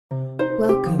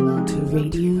Welcome to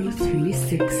Radio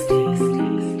 360,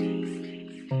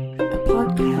 a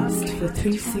podcast for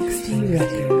 360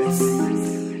 Records.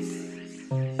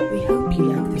 We hope you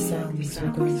like the sounds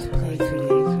we're going to play for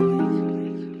you.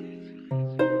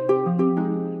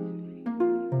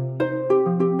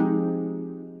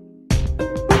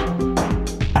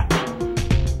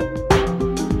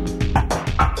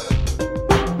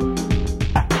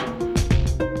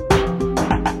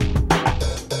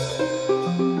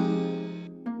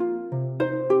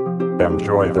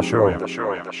 Enjoy the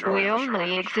show. We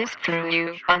only exist through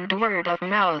you and word of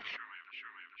mouth.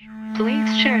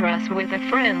 Please share us with a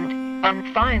friend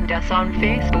and find us on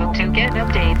Facebook to get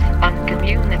updates and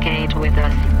communicate with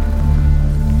us.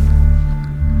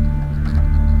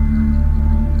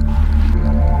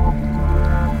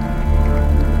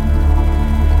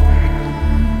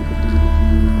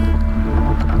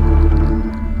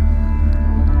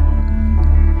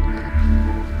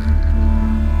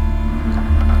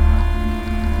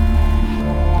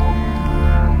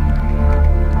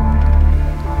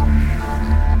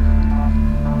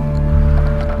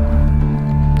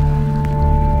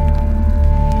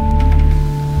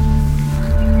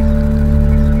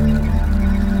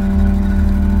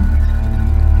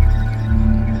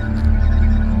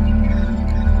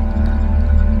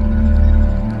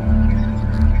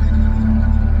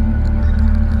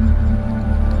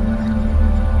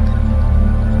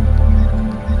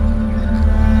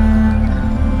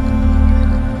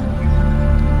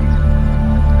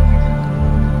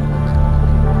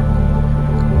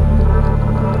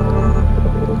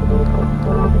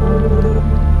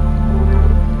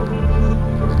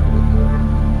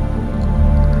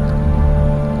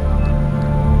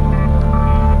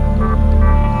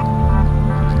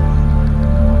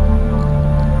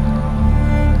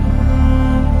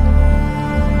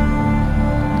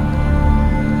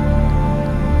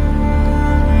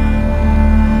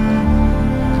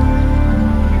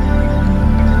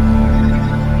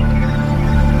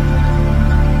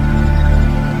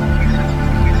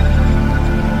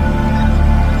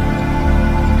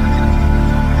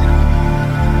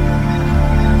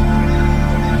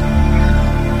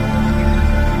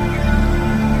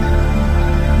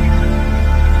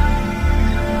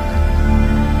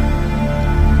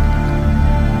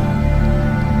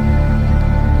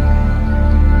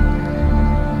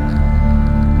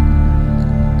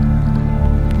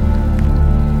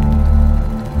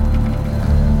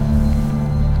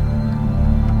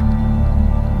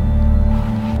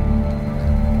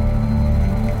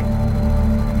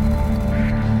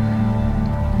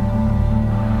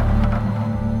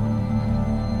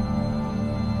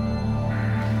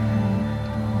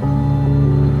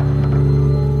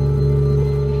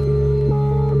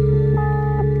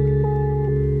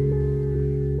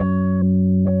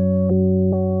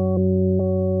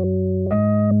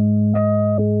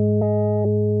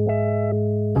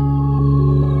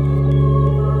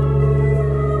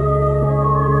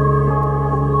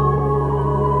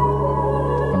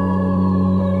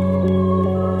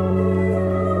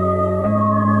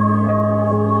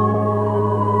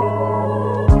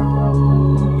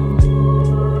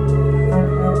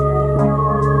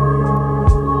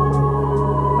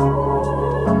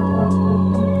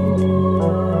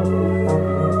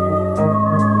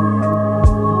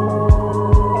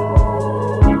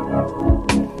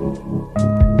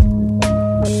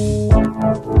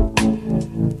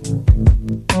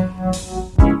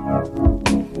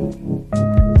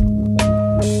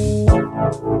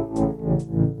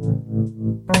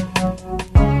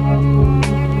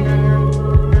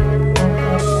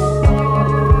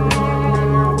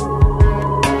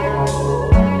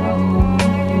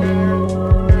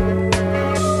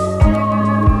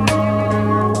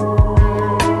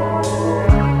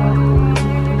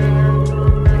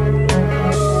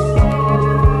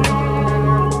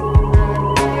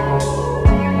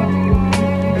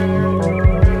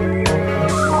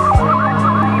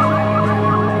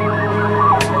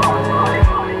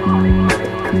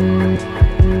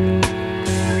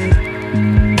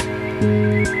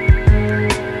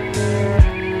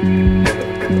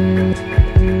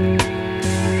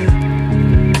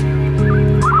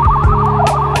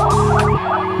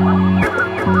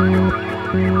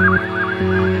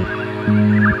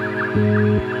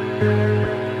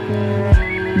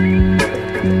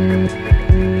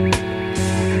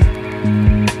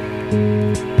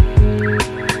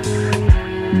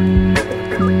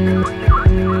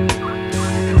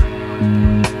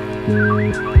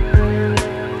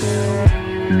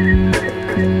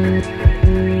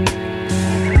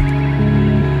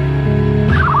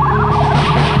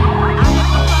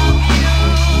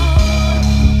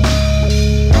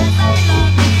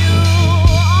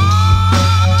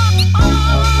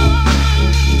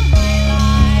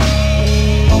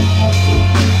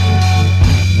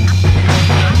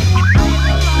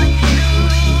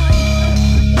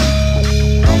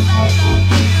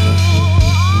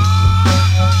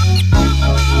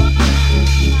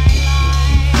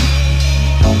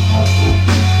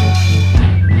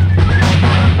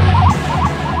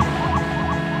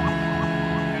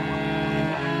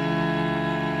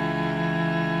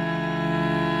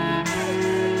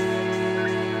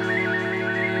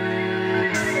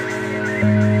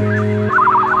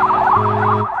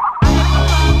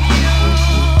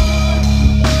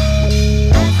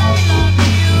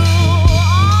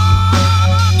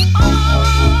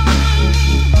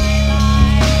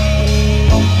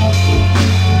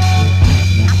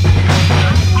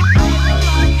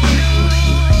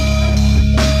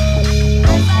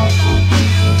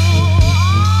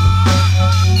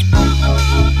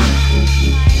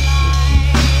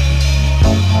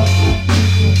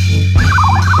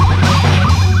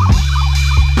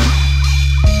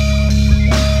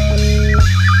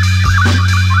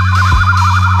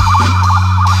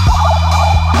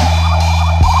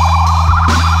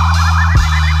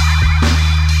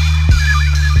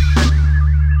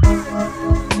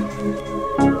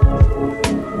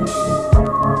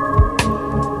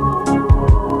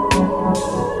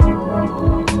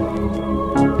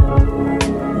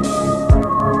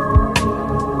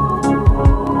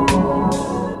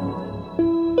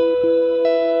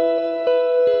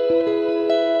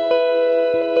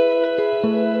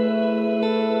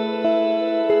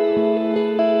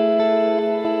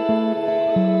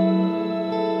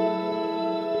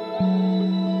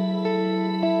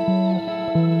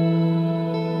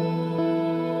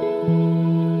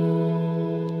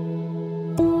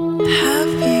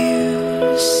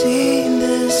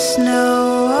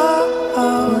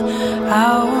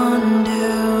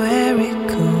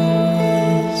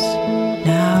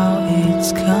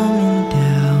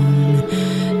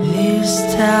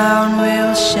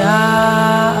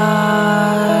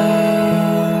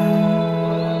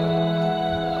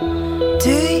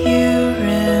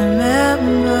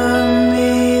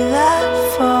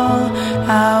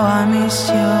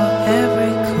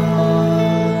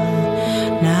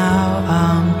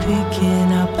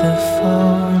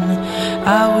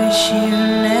 you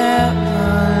never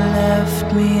left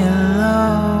me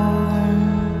alone.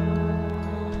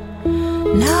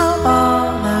 Now all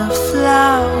the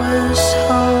flowers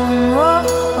home,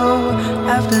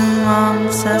 have been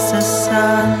months as the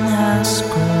sun has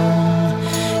grown,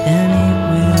 and it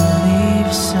will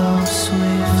leave so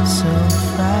swift, so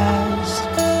fast,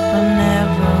 but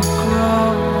never grow.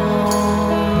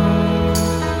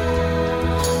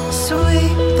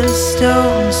 Sweep the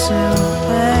stones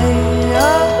away,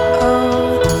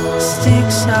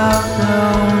 sticks are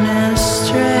blown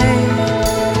astray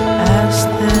as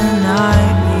the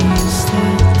night leaves the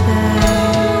day.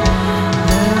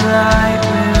 The light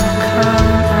will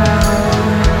come out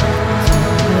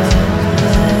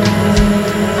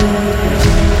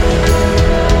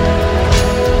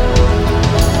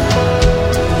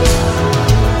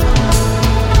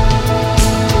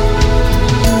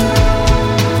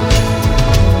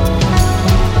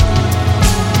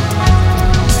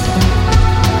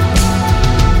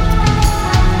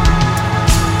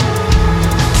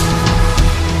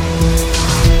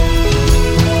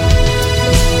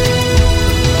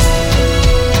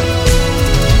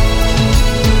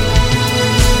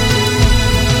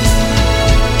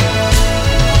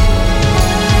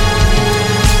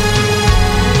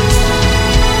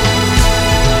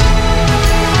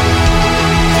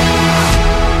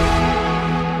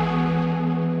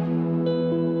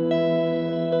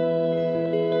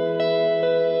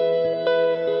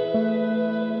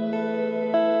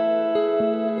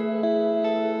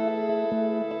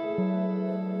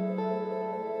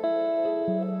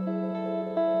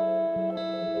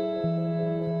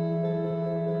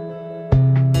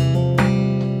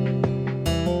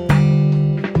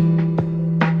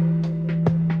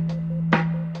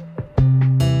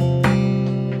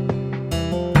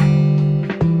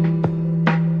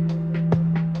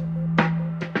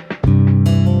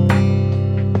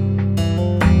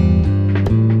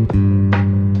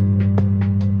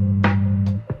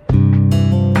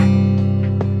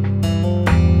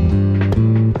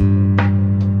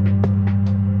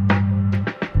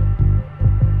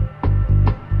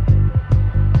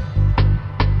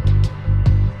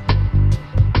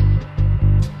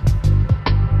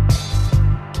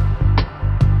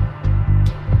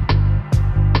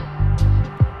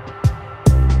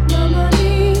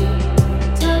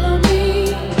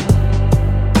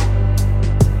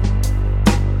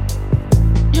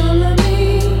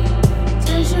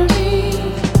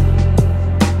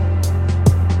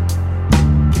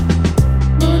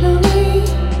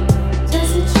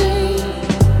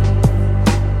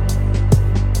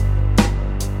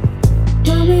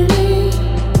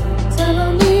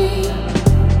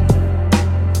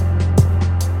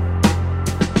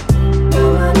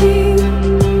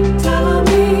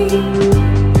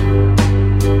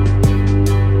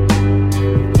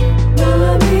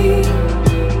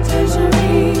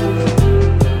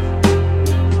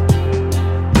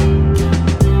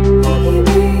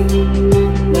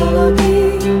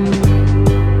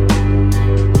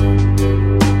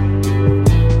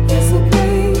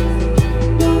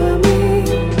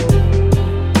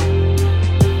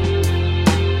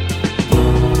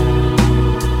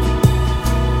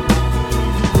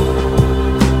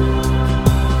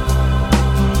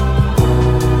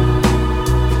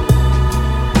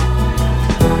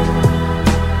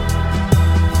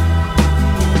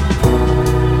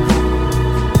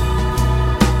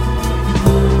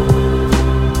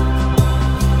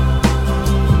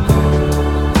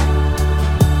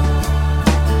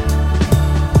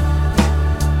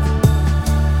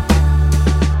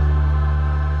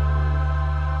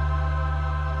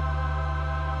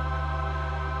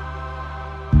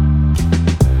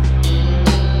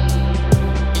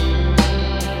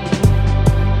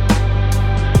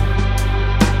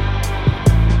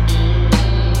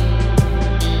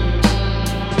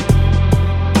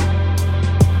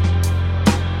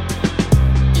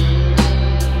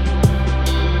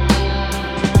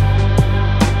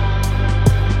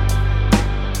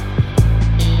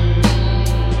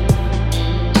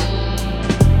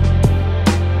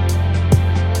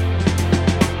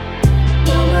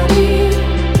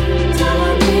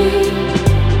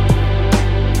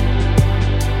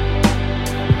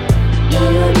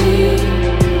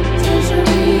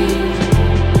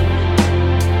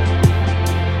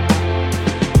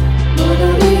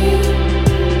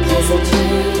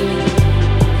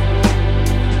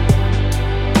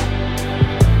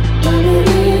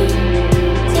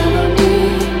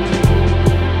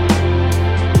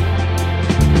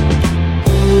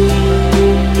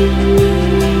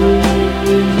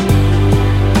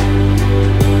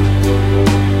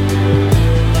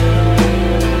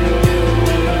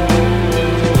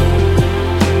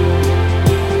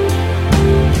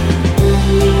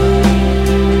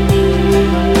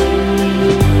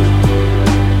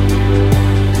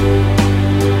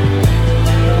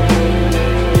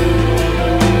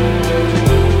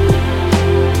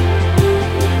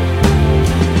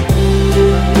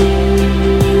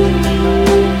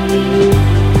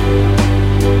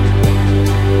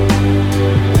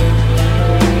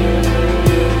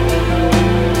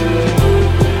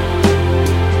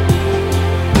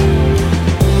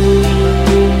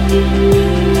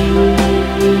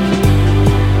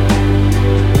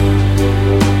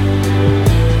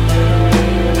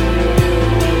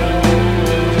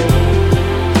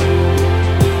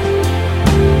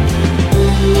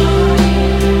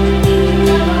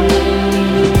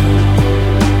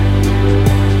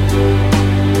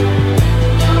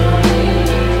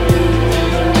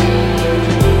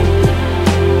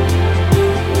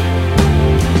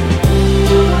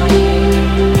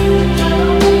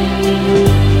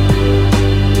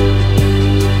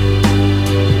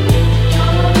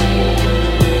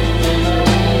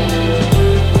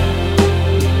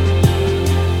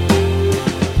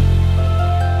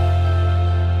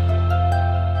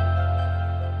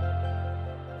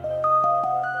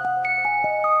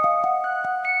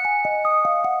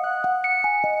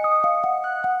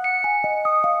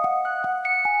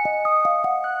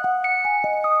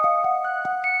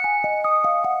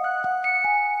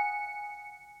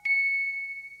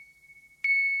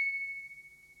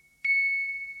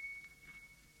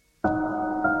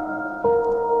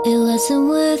wasn't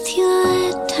worth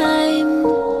your time.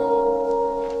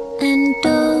 And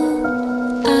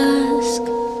don't ask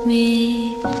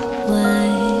me why.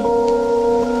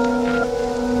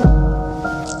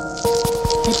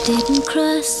 I didn't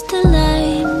cross the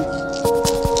line.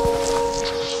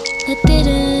 I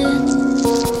didn't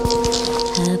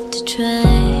have to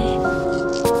try.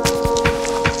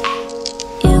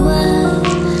 You are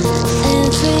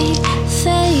every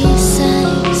face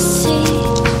I see,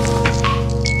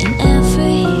 in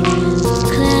every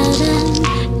cloud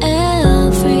and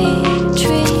every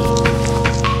tree.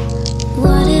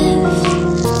 What if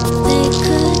they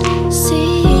could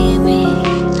see me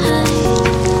hide?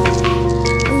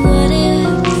 What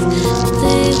if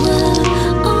they were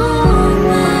on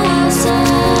my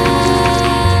side?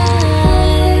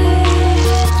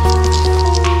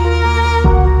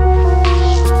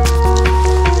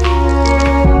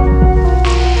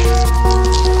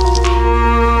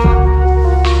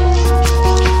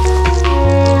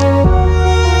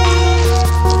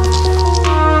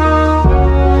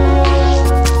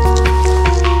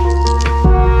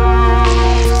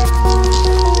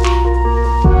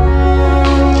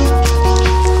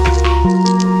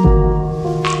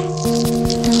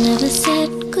 I never said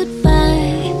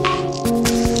goodbye.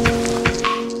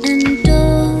 And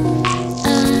don't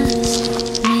ask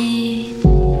me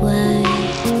why.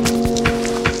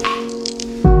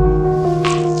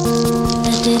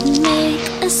 I didn't make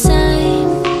a sign.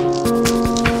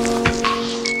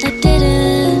 I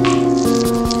didn't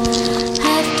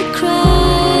have to cry.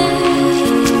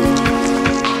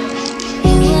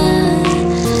 You are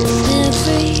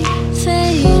every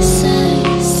face I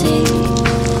see,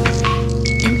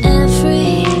 in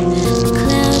every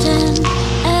cloud and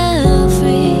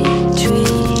every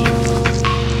tree.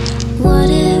 What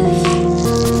if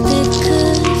they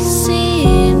could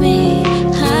see me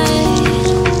hide?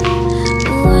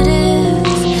 What if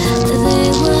they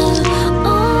were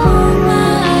on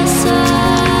my side?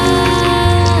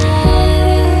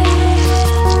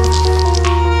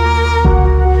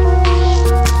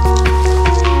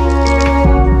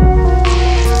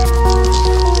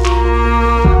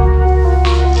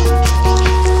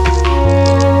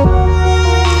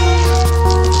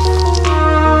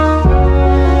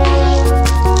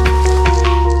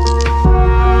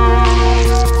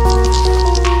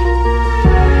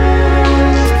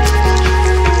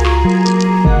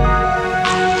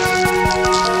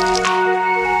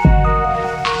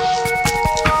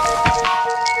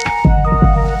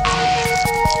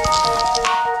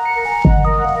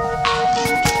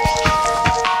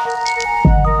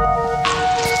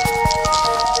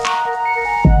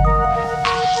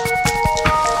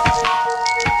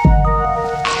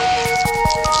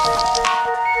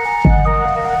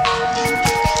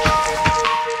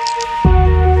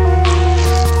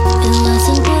 It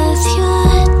wasn't worth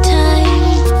your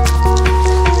time.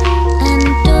 And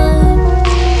don't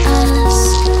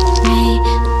ask me,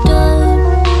 don't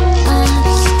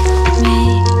ask me.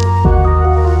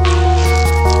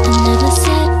 I never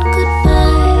said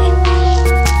goodbye.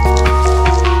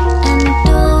 And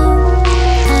don't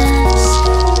ask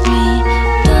me,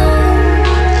 don't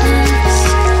ask.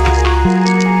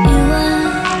 You are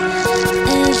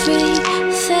every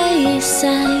face I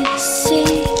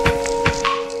see,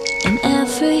 in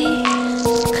every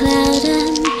cloud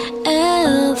and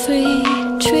every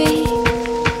tree.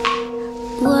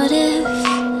 What if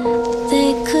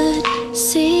they could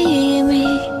see me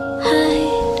hide?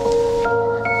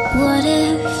 What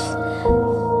if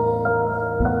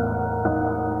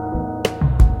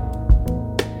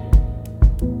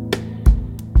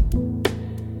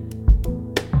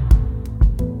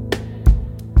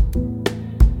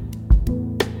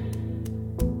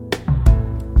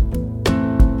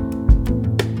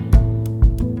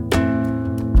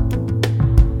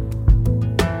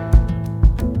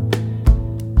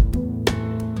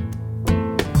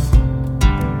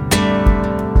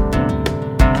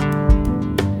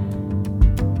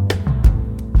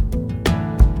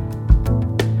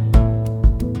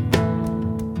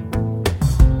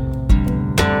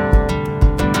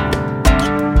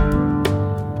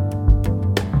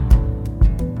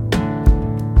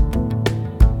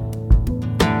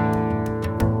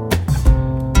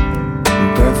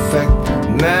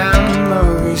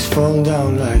memories fall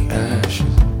down like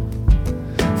ashes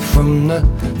from the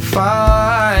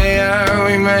fire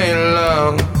we made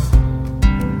love?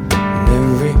 And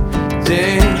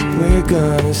everything we're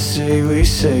gonna say, we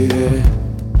say it.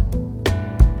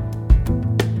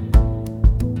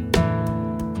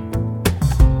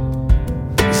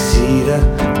 See the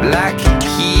black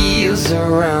heels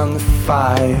around the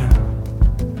fire,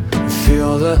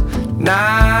 feel the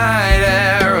night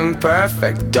air in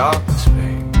perfect darkness,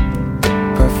 babe.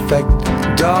 Perfect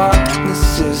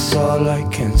darkness is all I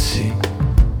can see.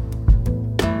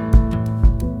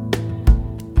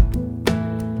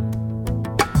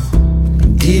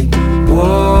 Deep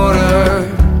water,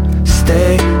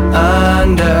 stay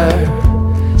under.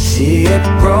 See it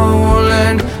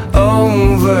rolling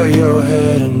over your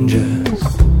head and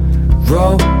just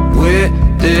roll with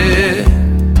it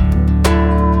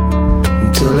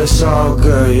until it's all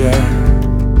good, yeah.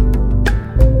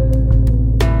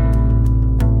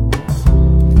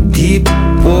 Deep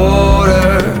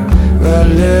water, a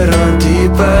little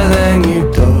deeper than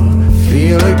you thought.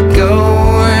 Feel it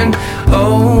going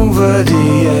over the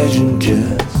edge and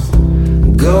just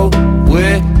go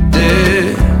with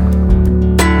it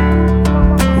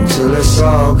until it's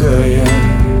all good, yeah.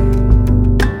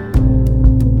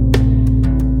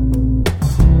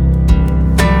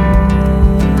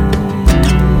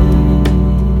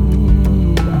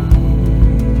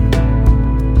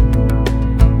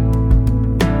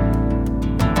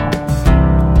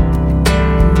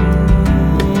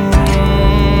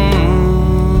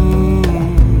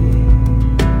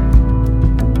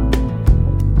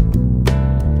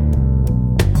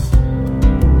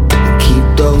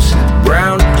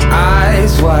 Brown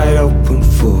eyes wide open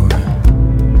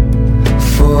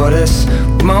for this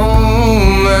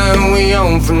moment we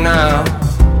own for now.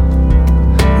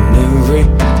 And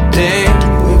everything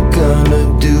we're gonna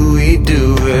do, we do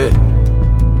it.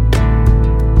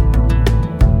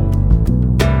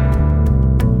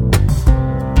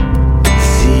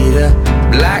 See the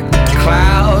black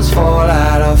clouds fall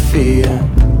out our feet.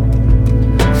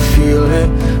 Feel it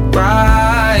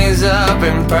rise up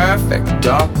in perfect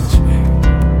darkness, babe.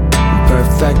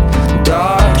 Perfect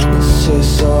darkness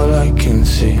is all I can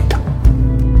see.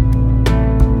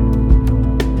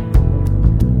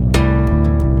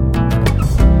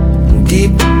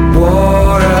 Deep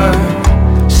water,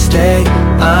 stay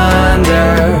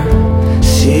under.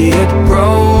 See it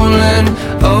rolling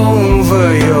over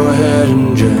your head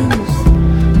and just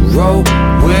roll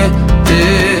with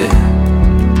it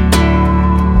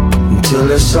till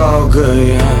it's all good,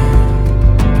 yeah.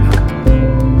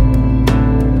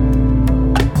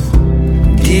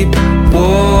 Deep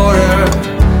water,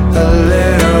 a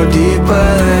little deeper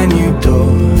than you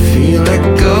thought. Feel it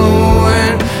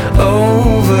going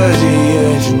over the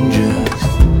edge and just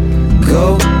go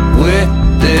with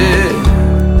it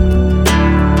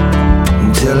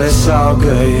until it's all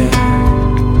good, yeah.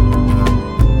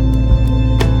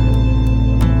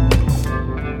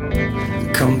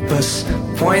 Compass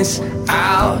points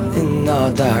out in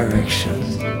all directions.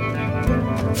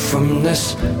 From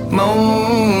this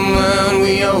moment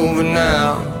we over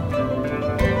now.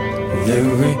 And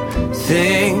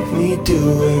everything we do,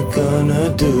 we're gonna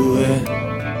do it.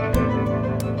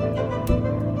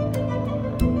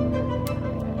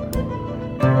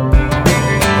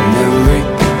 And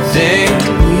everything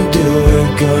we do,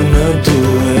 we're gonna do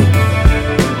it.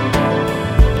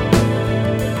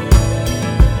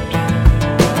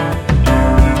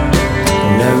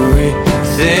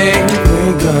 Everything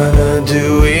we're gonna do,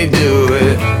 we do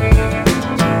it.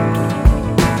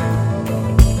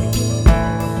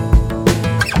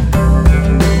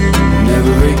 And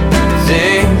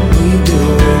everything we do,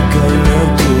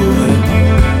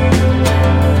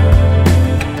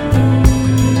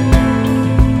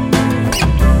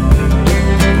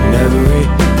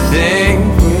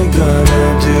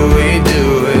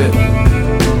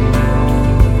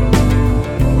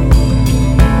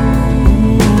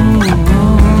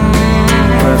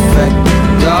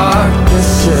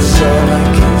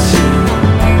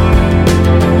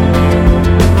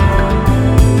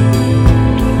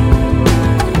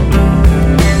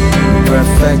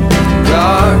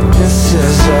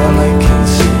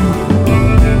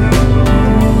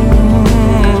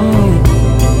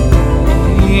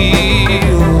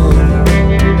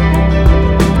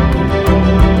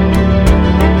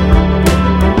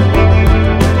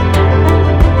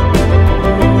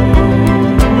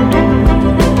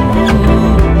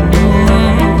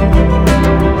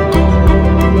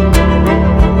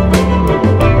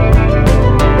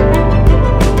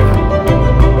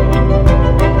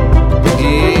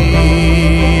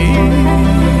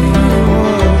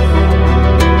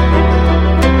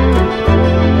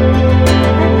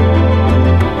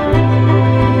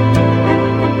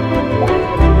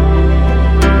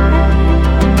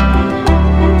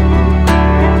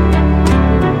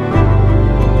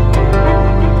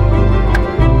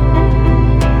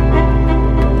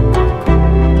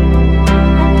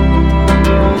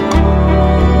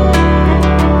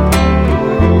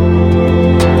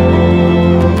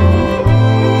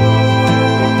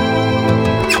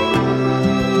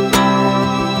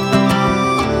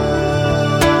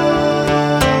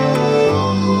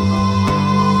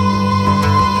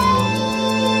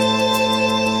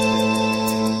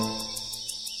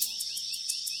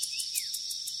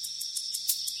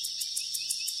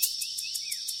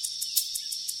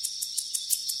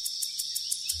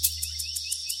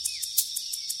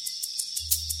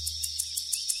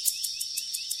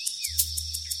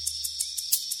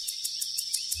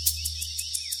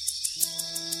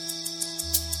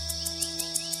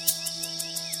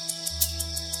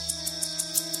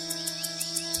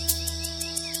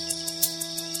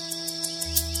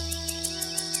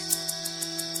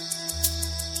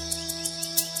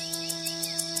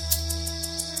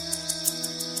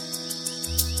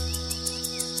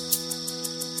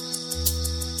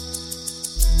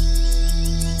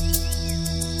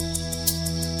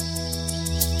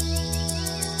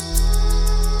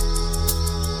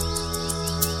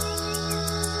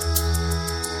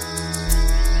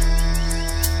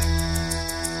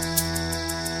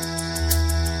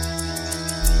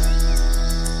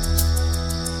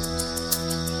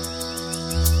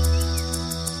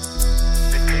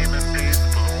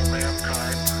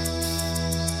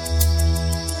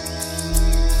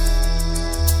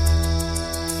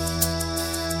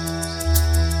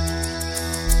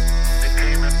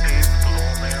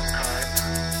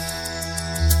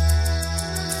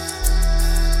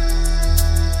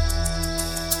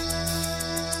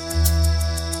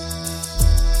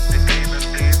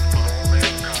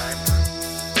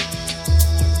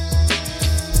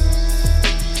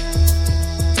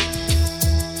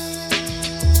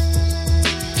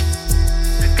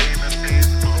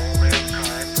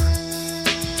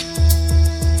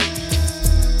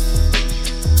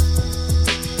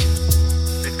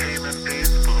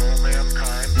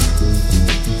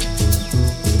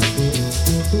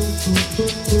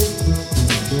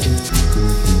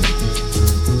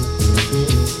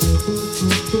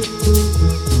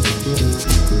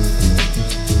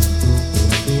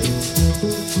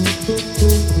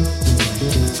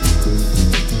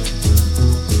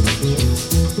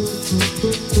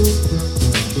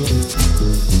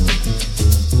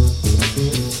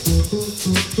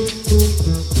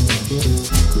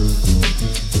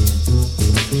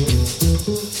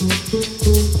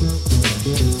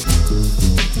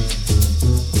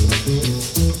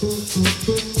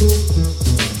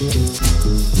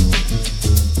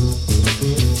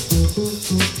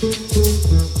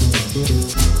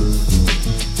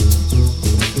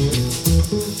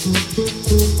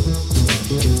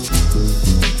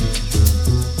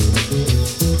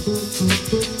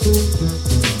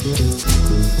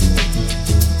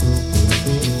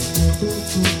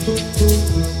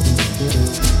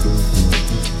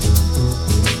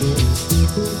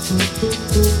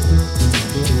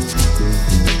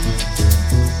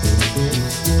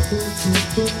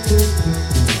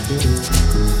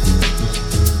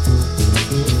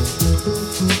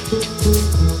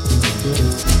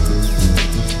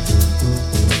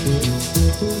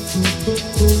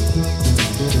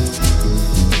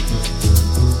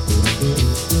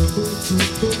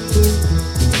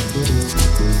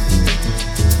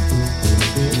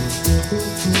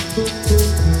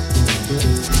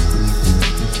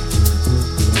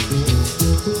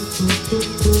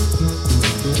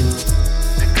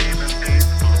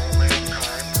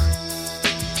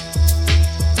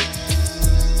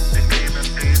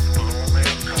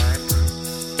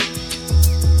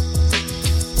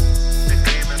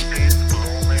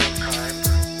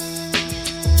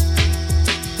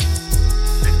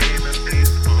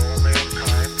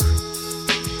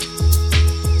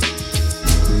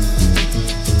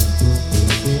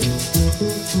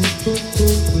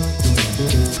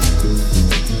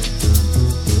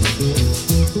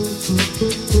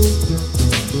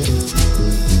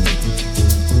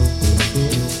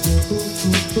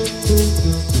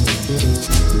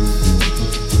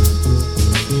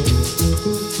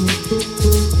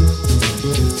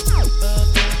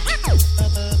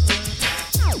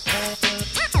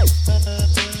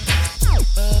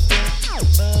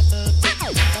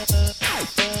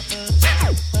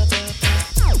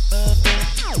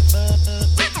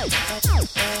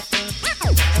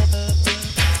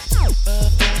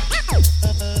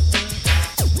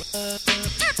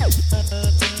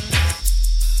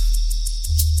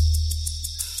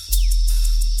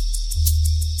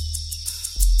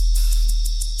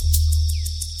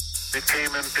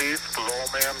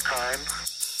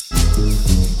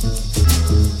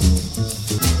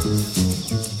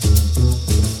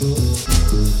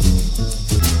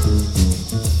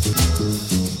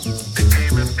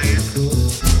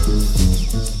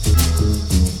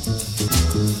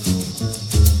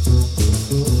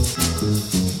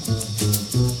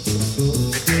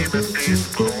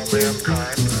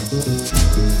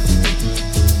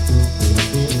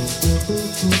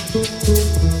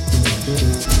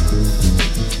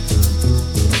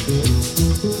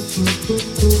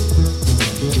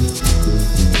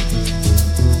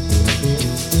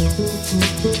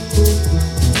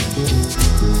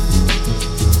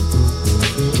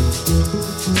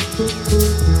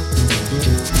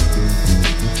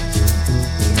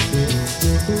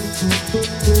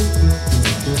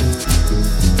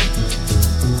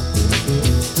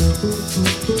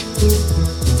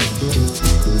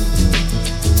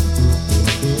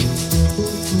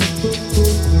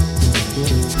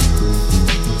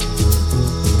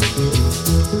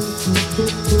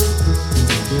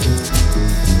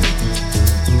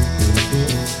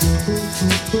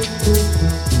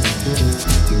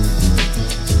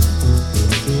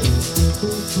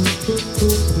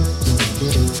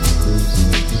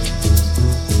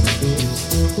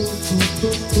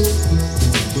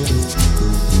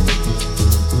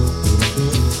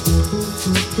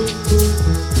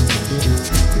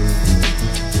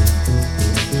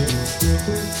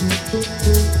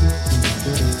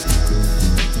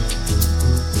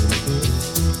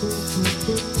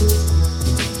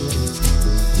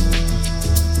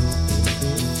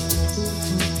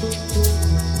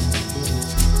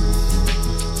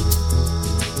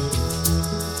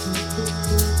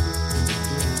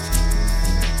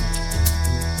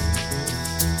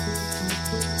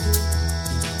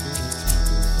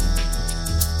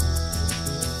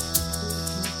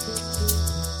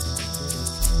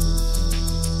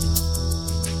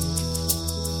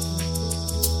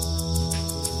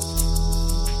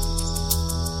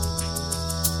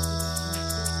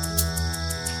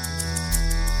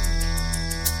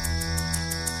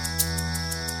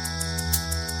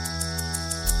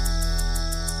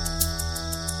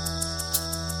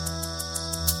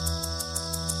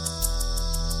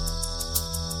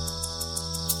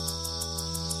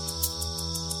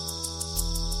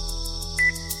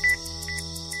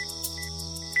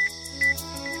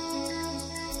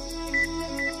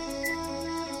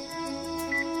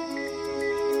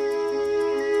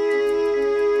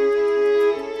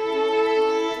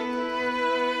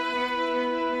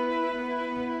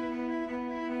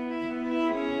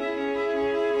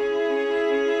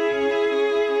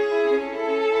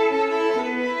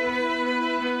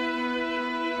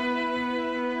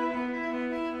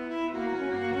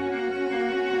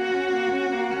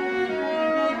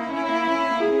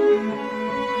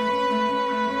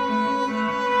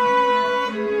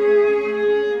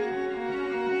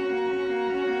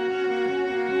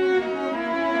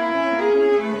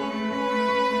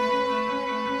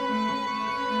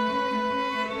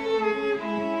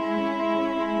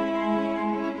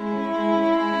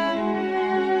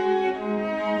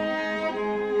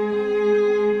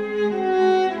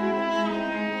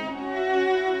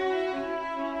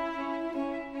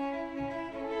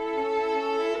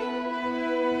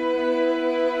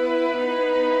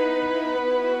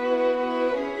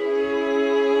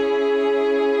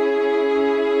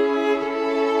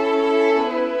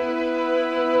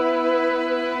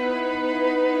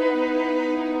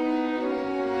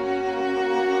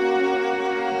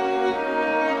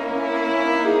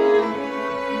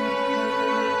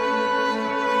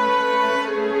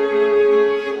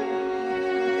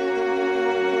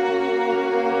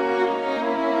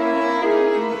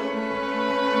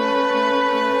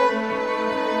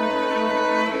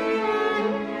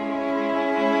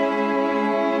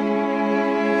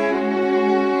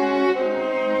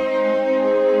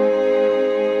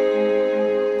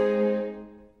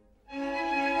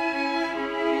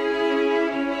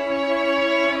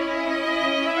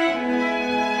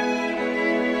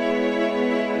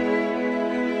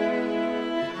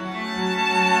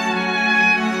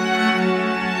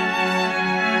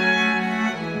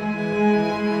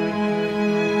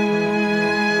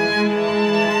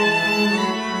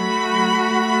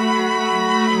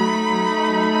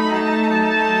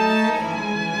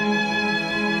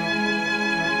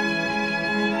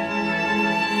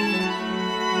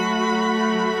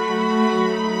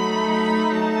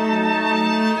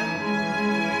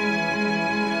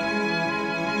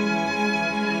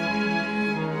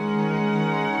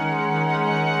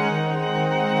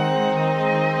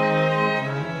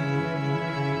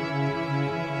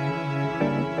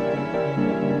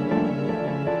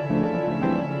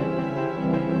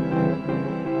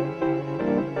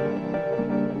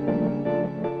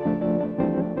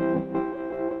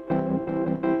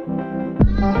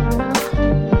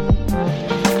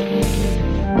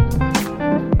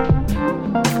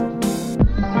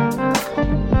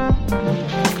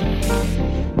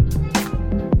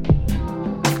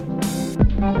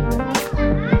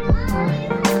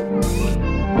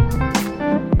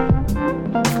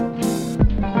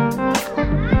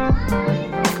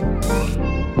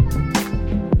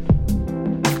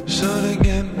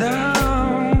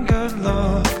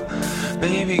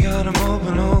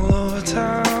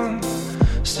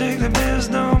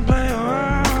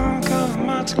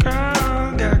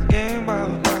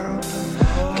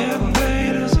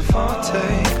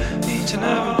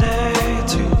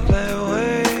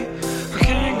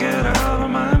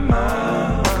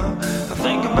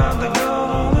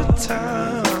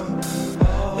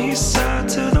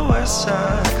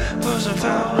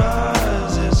 felt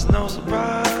rise, it's no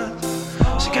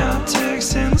surprise. She got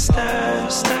ticks in the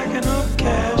stash, stacking up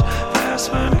cash,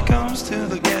 fast when it comes to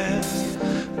the gas.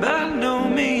 By no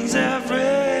means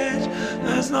average,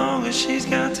 as long as she's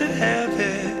got to have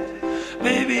it.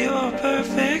 Baby, you're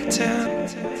perfect 10.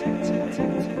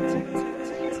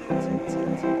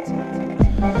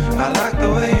 I like the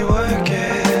way you work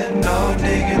it, no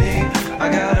diggity, I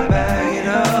gotta bag it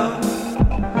up.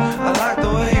 I like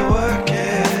the way you work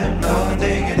it, no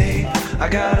diggity, I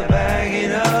gotta bag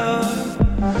it up.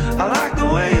 I like the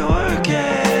way you work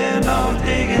it, no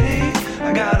diggity,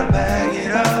 I gotta bag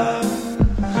it up.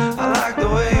 I like the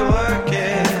way you work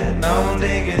it, no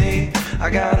diggity, I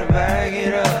gotta bag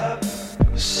it up.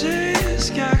 She's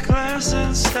got class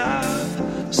and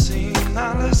style, seen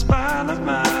knowledge by the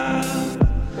mile.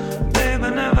 Baby,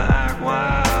 never act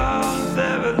wild,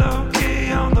 very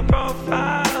low-key on the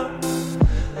profile.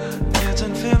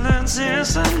 Getting feelings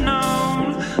is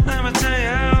unknown, let me tell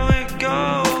you how it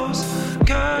goes.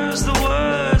 Curves the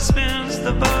word, spins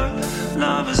the bird,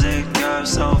 love is it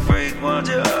curves, so freak what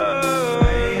you heard.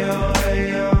 Hey yo,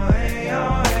 hey yo, hey yo,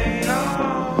 hey yo.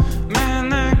 Man,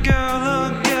 that girl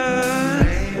look good.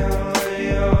 Hey yo,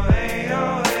 hey yo, hey yo,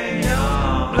 hey yo.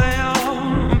 Play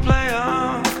on, play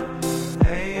on.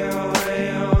 Hey yo, hey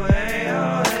yo, hey yo,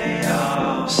 hey yo.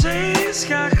 She's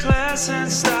got class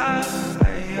and style.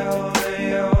 Hey yo,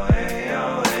 hey yo, hey yo,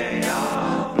 hey yo.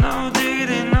 No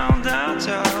diggity, no doubt,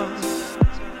 y'all.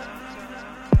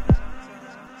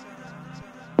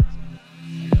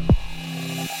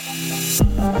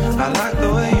 I like the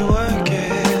way you work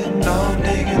it, no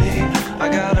diggity, I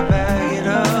gotta bag it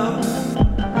up.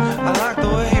 I like the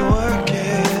way you work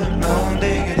it, no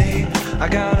diggity, I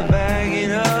gotta bag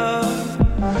it up.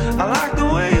 I like the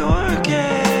way you work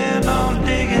it, no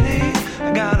diggity,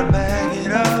 I gotta bag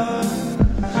it up.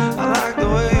 I like the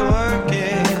way you work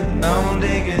it, no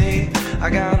diggity, I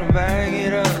gotta bag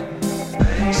it up.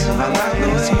 I like the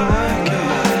way you work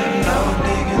it, no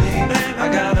diggity, I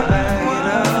gotta bag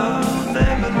it up.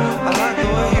 I like the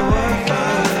way you work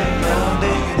it, no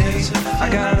diggity, I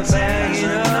gotta bag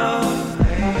it up.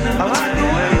 I like the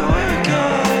way you work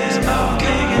it, no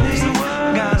diggity,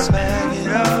 I gotta bag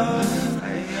it up.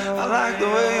 I like the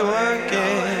way you work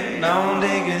it, no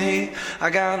diggity, I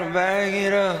gotta bag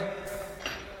it up.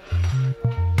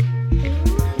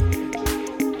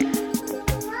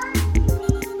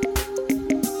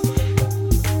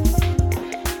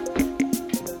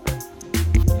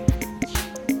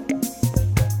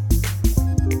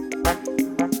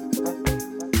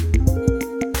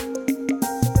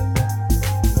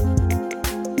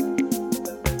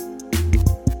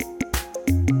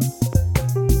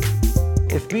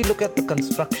 If we look at the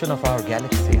construction of our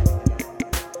galaxy,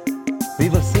 we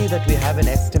will see that we have an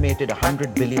estimated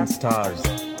 100 billion stars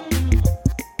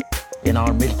in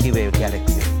our Milky Way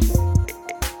galaxy.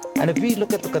 And if we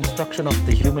look at the construction of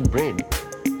the human brain,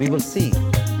 we will see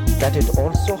that it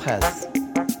also has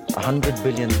 100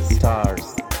 billion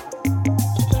stars.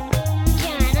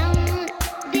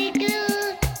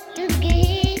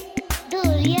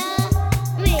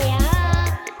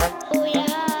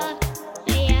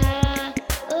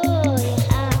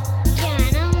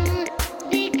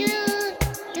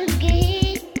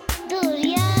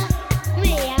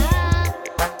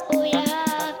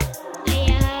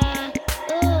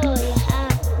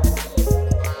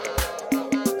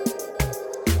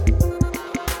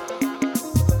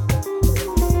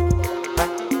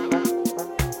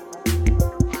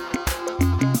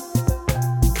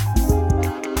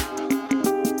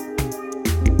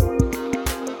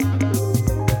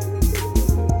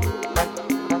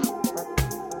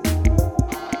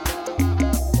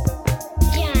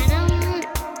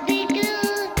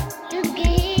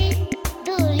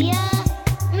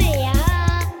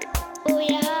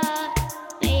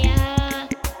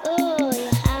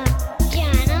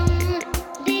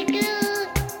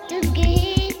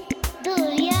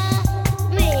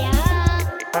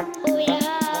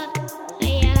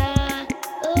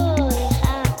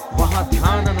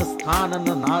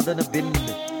 नादन बिंद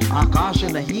आकाश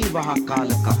नहीं वहाँ काल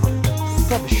कहाँ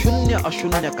सब शून्य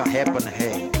अशून्य का happen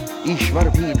है ईश्वर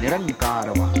भी निरंकार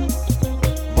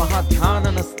वहाँ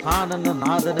ध्यानन स्थानन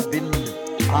नादन बिंद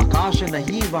आकाश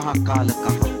नहीं वहाँ काल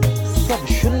कहाँ सब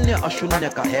शून्य अशून्य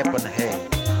का हैपन है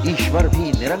ईश्वर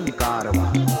भी निरंकार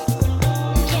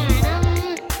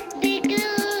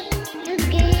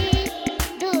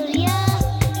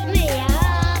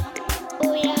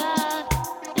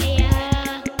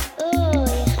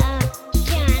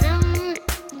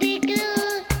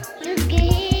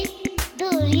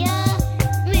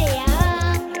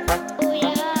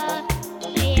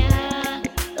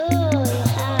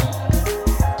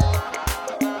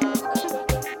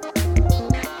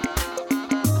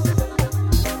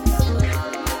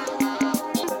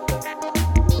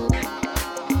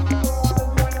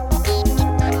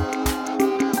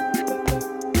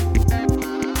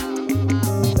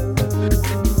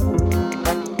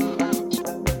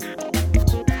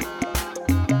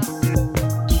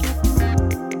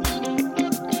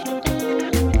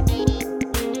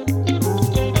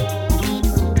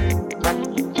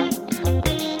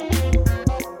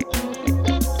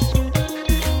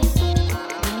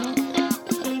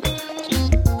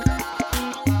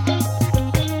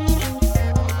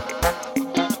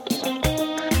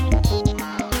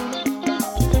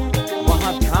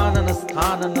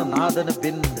बादल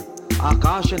बिंद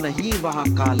आकाश नहीं वहां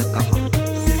काल कहा,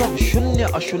 सब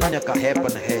शून्य अशून्य का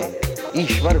हैपन है,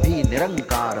 ईश्वर भी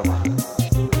निरंकार वहां।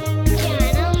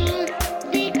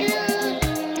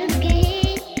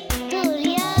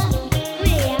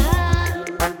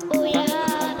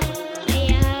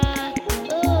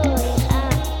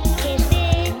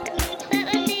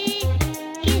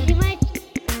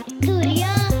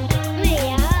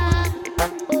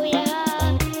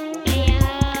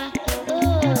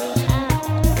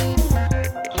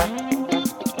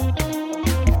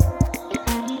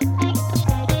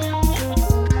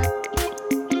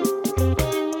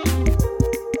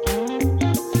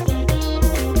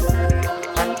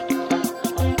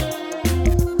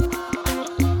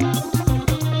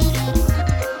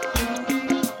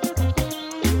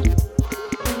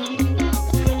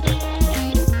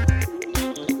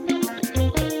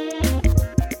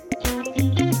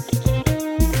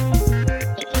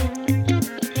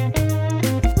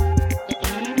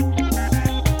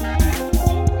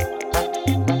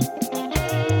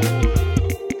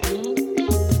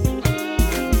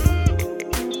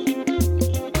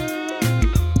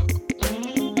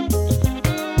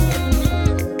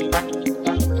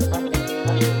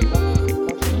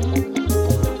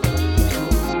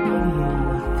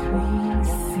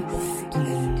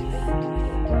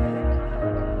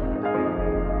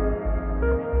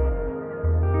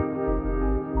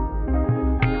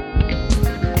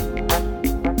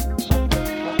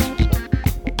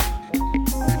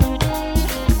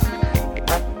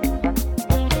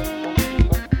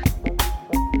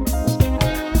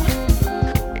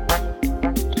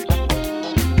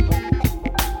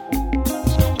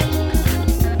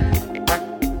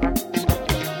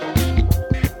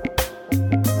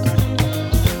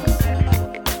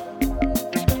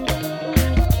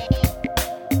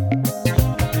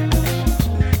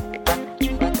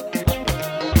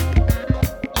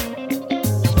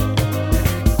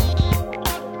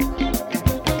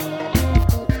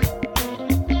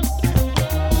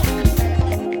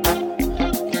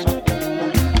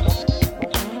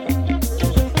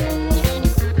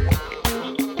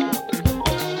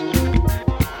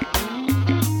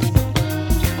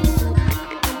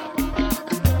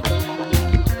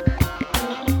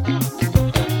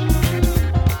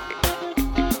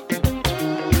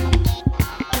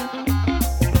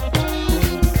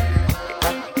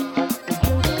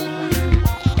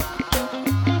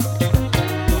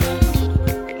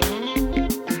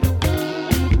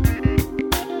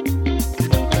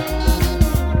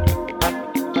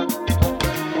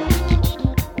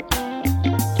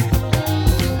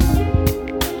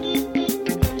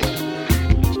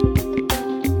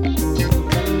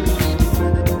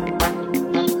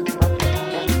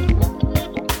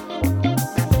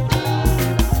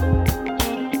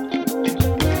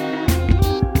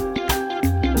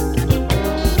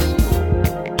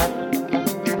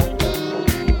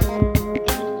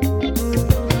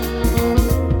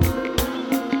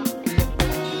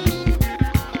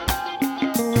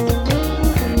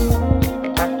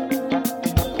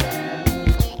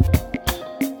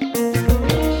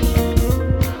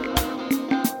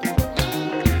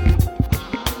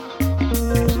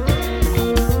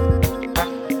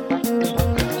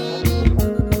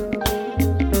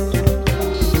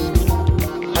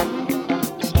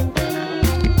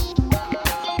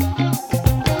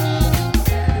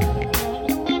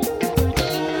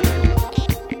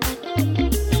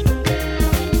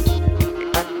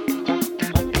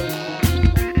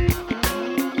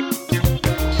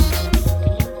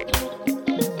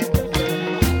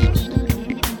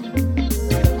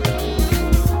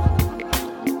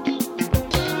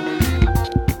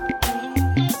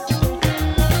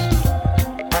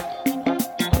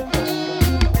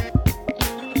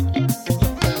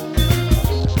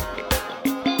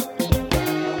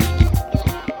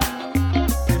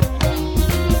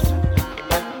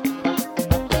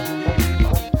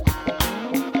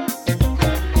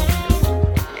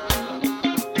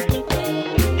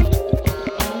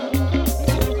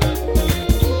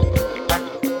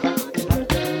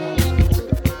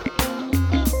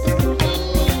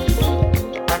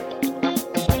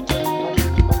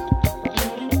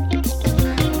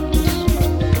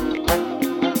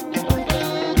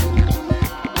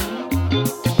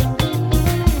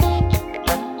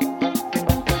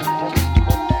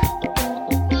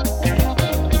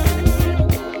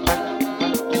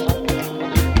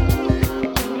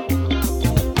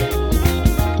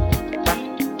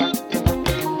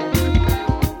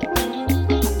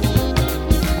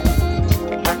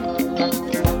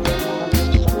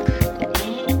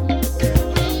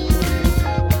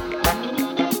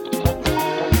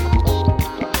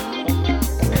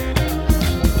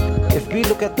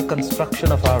 look at the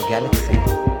construction of our galaxy,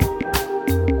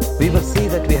 we will see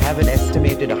that we have an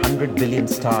estimated 100 billion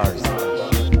stars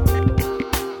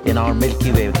in our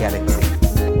Milky Way galaxy.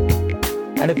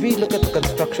 And if we look at the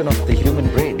construction of the human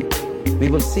brain, we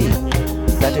will see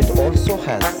that it also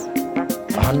has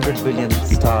 100 billion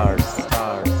stars.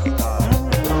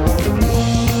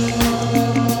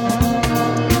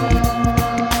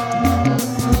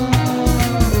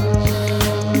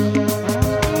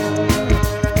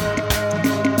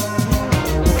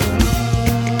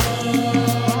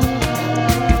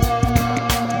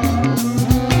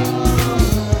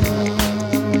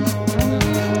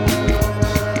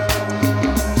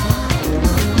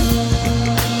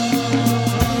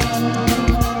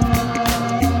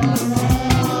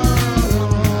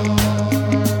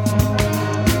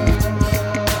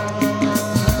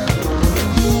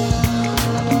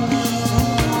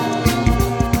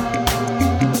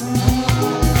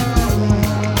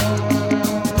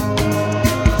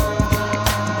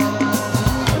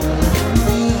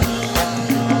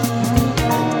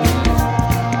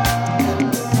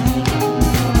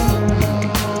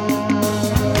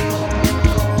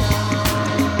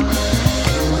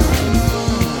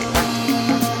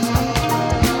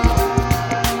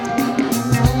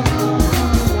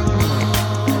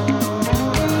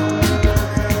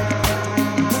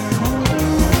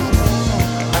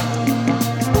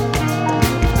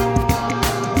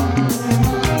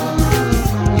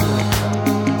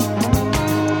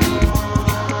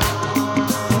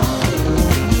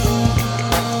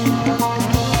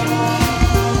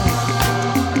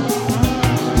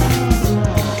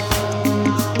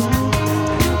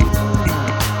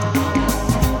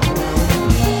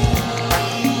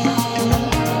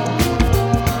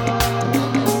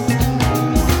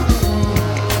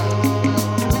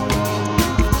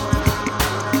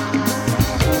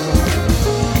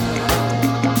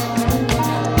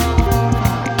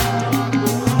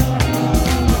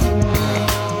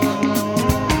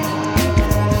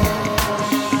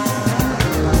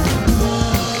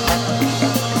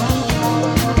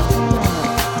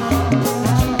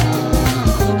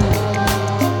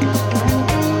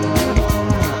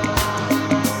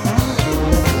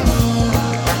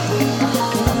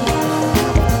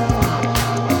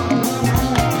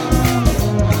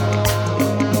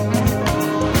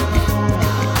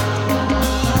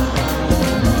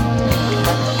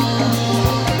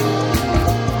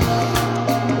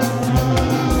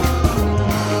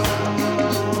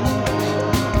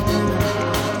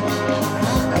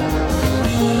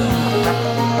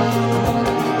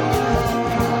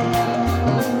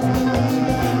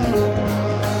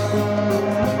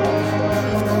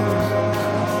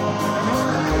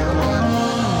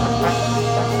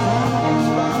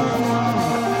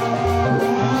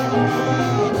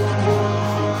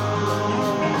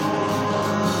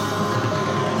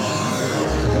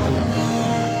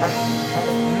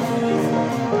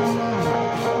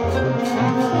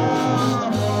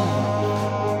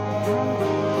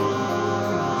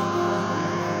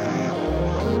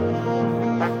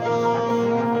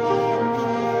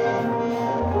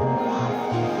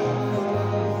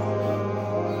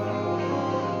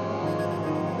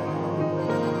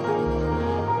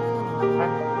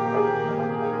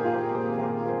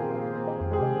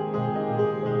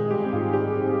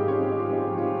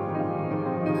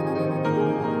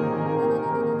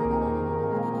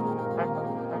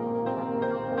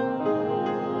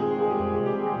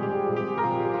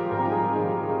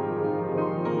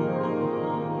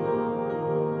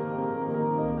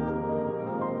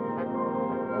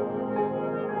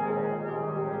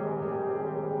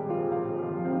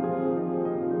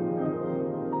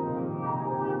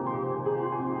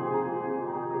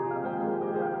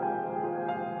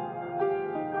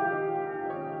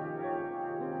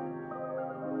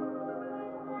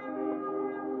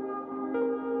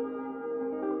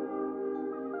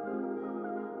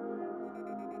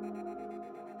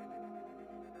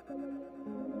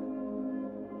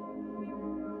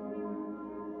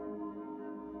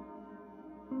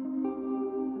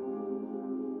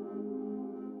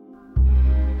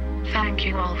 Thank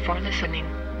you all for listening.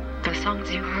 The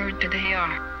songs you heard today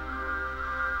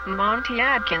are Monty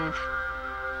Atkins,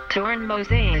 Torn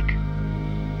Mosaic,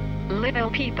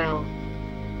 Little People,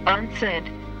 Unsaid,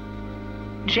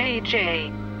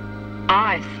 JJ,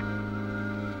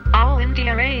 Ice, All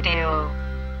India Radio,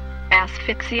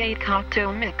 Asphyxiate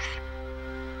Cocktail Mix,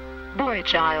 Boy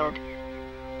Child,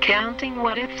 Counting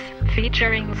What Ifs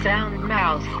featuring Sound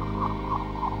Mouse,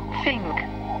 Fink,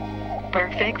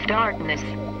 Perfect Darkness,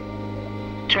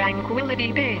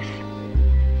 Tranquility Base,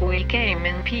 We Came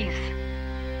in Peace,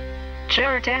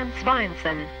 Chert and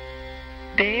Svensson,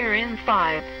 Bear in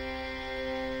 5.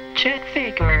 Chet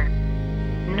Faker.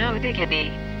 No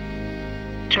Diggity.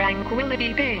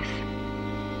 Tranquility Base.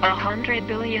 100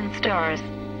 billion stars.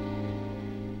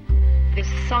 This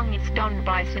song is done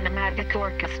by Cinematic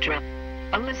Orchestra.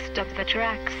 A list of the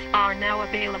tracks are now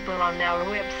available on our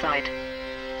website.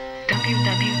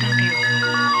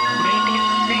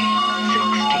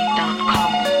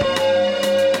 www.radio360.com.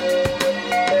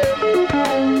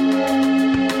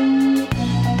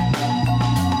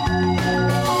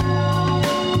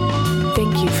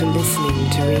 Thank you for listening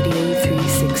to Radio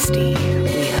 360.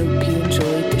 We hope you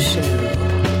enjoyed the show.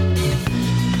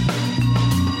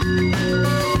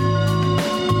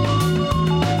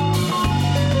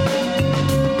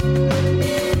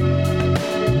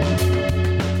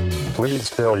 Please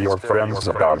tell your friends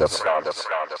about us.